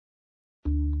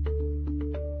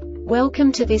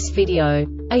Welcome to this video.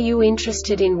 Are you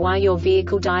interested in why your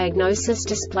vehicle diagnosis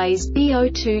displays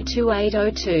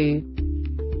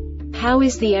B0228-02? How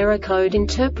is the error code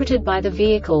interpreted by the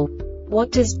vehicle?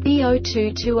 What does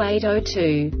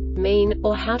B0228-02 mean,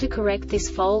 or how to correct this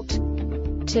fault?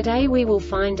 Today we will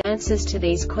find answers to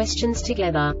these questions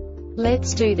together.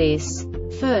 Let's do this.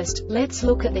 First, let's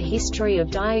look at the history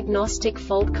of diagnostic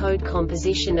fault code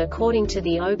composition according to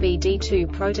the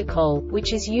OBD2 protocol,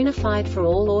 which is unified for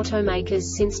all automakers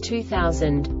since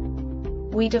 2000.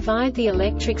 We divide the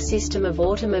electric system of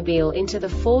automobile into the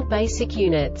four basic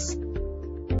units: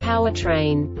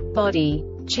 powertrain, body,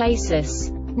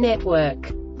 chassis,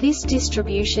 network. This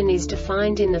distribution is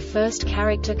defined in the first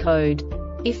character code.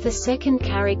 If the second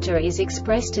character is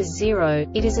expressed as 0,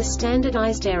 it is a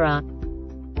standardized error.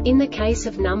 In the case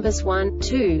of numbers 1,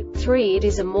 2, 3, it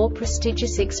is a more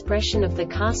prestigious expression of the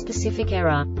car-specific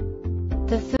error.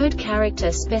 The third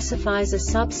character specifies a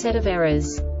subset of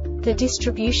errors. The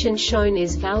distribution shown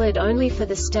is valid only for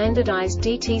the standardized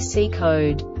DTC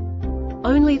code.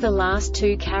 Only the last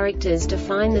two characters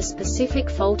define the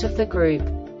specific fault of the group.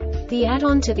 The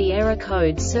add-on to the error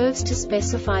code serves to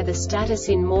specify the status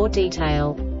in more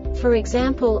detail. For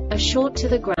example, a short to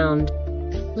the ground.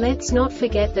 Let's not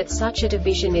forget that such a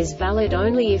division is valid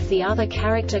only if the other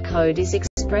character code is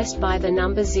expressed by the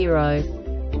number 0.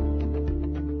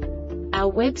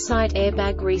 Our website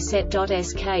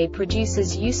airbagreset.sk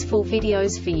produces useful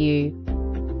videos for you.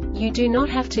 You do not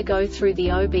have to go through the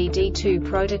OBD2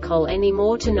 protocol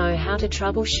anymore to know how to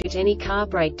troubleshoot any car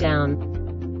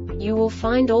breakdown. You will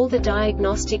find all the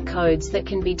diagnostic codes that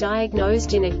can be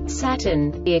diagnosed in a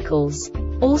Saturn vehicles.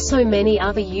 Also many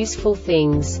other useful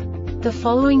things. The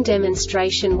following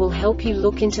demonstration will help you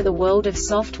look into the world of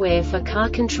software for car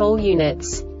control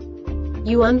units.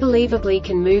 You unbelievably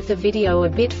can move the video a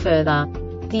bit further.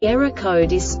 The error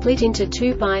code is split into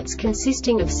 2 bytes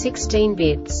consisting of 16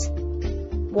 bits.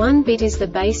 1 bit is the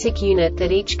basic unit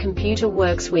that each computer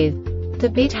works with. The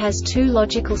bit has 2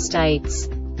 logical states: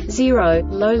 0,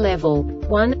 low level,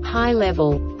 1, high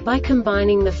level. By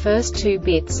combining the first 2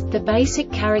 bits, the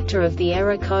basic character of the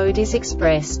error code is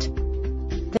expressed.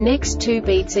 The next 2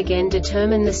 beats again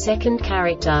determine the second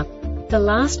character. The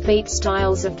last beat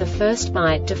styles of the first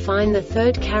byte define the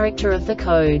third character of the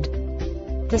code.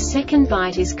 The second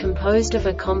byte is composed of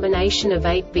a combination of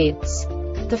 8 bits.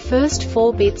 The first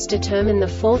 4 bits determine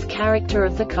the fourth character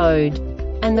of the code.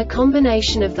 And the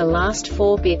combination of the last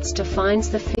 4 bits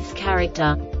defines the fifth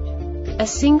character. A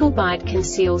single byte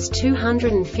conceals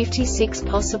 256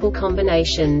 possible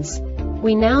combinations.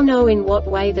 We now know in what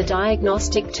way the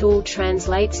diagnostic tool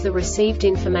translates the received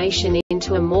information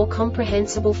into a more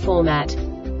comprehensible format.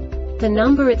 The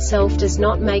number itself does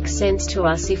not make sense to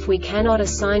us if we cannot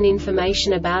assign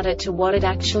information about it to what it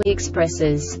actually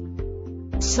expresses.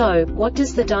 So, what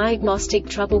does the Diagnostic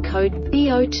Trouble Code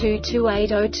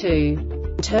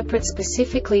B0228-02 interpret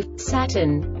specifically for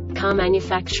Saturn car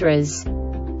manufacturers?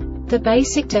 The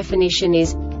basic definition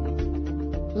is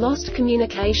lost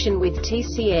communication with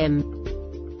TCM.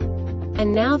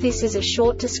 And now this is a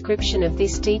short description of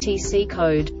this DTC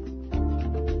code.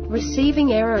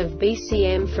 Receiving error of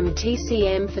BCM from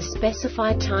TCM for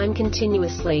specified time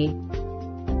continuously.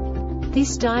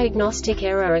 This diagnostic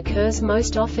error occurs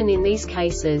most often in these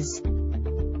cases: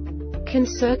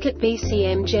 Con-circuit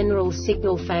BCM general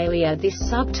signal failure. This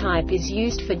subtype is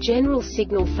used for general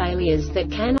signal failures that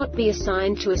cannot be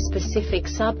assigned to a specific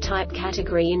subtype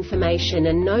category information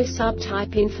and no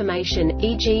subtype information,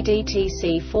 e.g.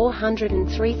 DTC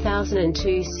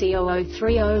 403002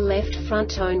 C0030 left front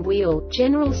tone wheel,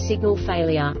 general signal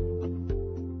failure.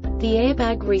 The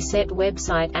Airbag Reset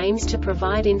website aims to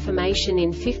provide information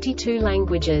in 52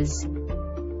 languages.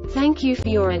 Thank you for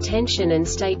your attention and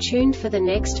stay tuned for the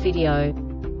next video.